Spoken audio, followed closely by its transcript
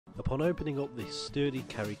Upon opening up this sturdy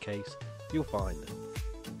carry case, you'll find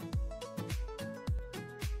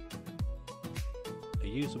a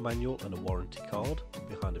user manual and a warranty card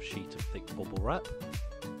behind a sheet of thick bubble wrap,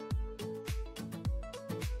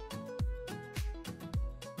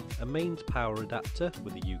 a mains power adapter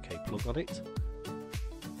with a UK plug on it,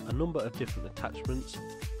 a number of different attachments,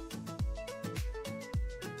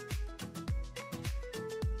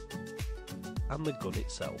 and the gun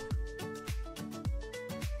itself.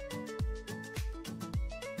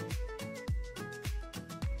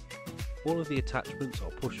 All of the attachments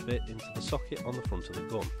are push fit into the socket on the front of the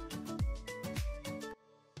gun.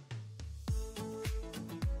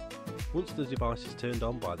 Once the device is turned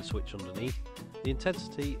on by the switch underneath, the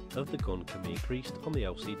intensity of the gun can be increased on the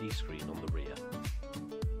LCD screen on the rear.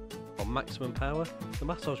 On maximum power, the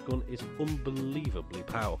massage gun is unbelievably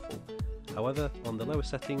powerful, however on the lower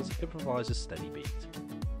settings it provides a steady beat.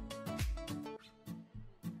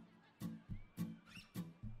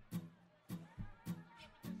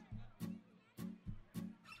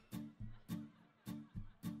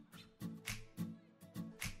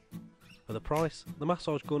 For the price, the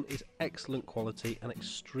massage gun is excellent quality and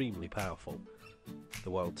extremely powerful. The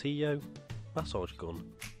Wild TO massage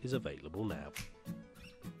gun is available now.